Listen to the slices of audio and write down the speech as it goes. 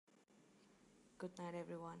Good night,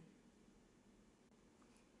 everyone.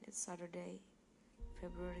 It's Saturday,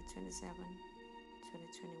 February 27,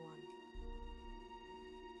 2021.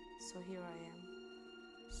 So here I am,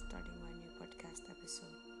 starting my new podcast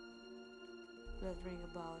episode, blathering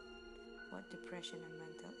about what depression and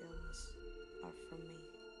mental illness are for me.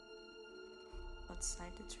 Outside,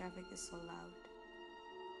 the traffic is so loud,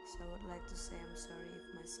 so I would like to say I'm sorry if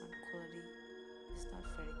my sound quality is not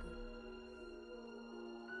very good.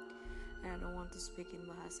 And I don't want to speak in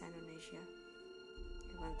Bahasa Indonesia,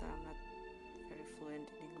 even though I'm not very fluent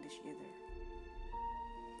in English either.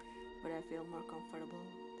 But I feel more comfortable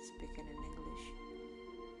speaking in English,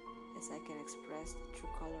 as I can express the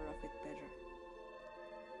true color of it better.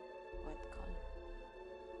 What color?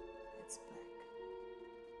 It's black.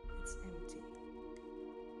 It's empty.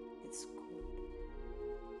 It's cold.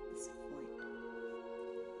 It's void.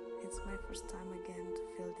 It's my first time again to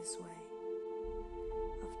feel this way.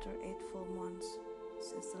 After 8 full months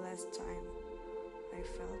since the last time I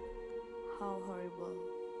felt how horrible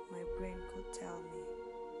my brain could tell me.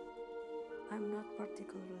 I'm not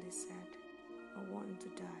particularly sad or wanting to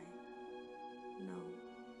die. No.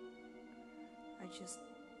 I just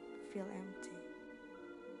feel empty.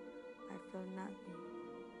 I feel nothing.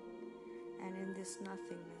 And in this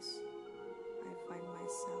nothingness, I find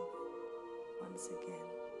myself once again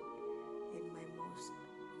in my most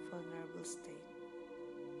vulnerable state.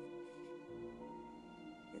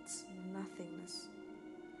 It's nothingness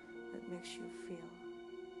that makes you feel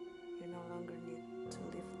you no longer need to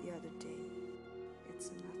live the other day. It's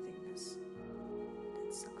a nothingness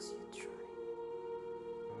that sucks you dry.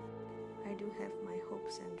 I do have my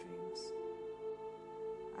hopes and dreams.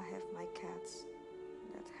 I have my cats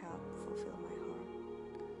that help fulfill my heart.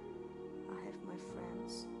 I have my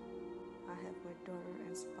friends. I have my daughter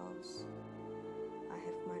and spouse. I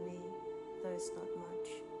have money, though it's not much.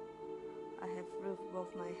 I have roof above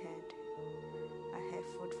my head. I have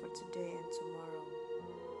food for today and tomorrow.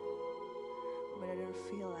 But I don't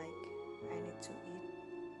feel like I need to eat,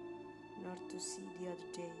 nor to see the other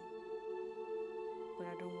day. But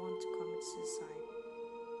I don't want to commit suicide.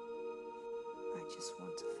 I just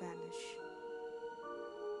want to vanish.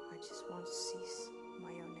 I just want to cease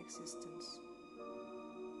my own existence.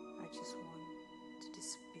 I just want to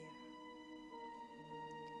disappear.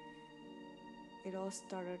 It all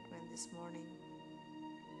started when this morning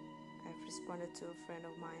I've responded to a friend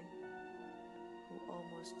of mine who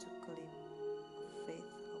almost took a leap of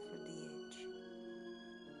faith over the edge.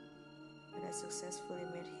 But I successfully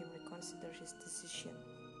made him reconsider his decision.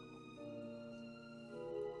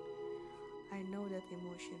 I know that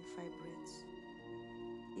emotion vibrates,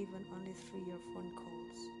 even only through your phone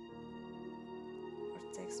calls, or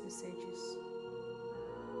text messages,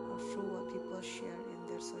 or through what people share in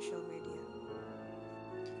their social media.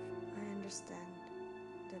 I understand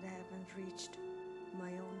that I haven't reached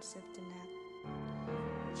my own safety net,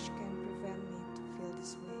 which can prevent me to feel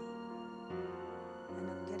this way, and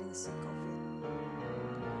I'm getting sick of it.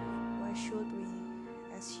 Why should we,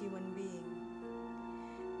 as human beings,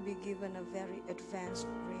 be given a very advanced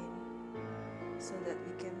brain so that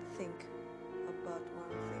we can think about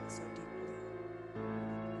one thing so deeply?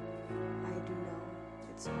 I do know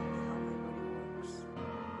it's only how my body works,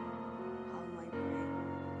 how my brain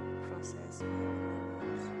processes my own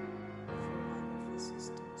hormones through my nervous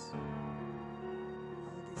systems.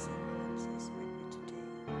 All these influences make me today.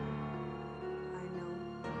 I know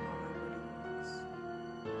how my body works,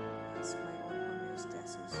 has my own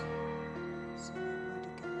homeostasis, so my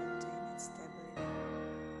body can maintain its stability.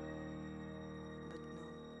 But no,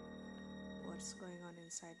 what's going on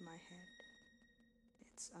inside my head?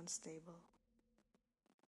 It's unstable,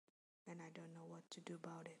 and I don't know what to do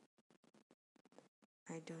about it.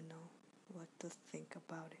 I don't know what to think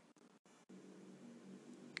about it.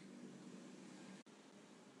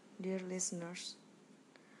 Dear listeners,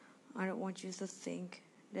 I don't want you to think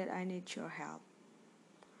that I need your help.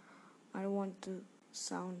 I don't want to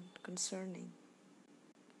sound concerning.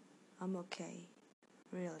 I'm okay,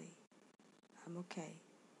 really. I'm okay.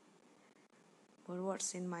 But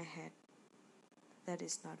what's in my head, that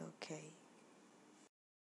is not okay.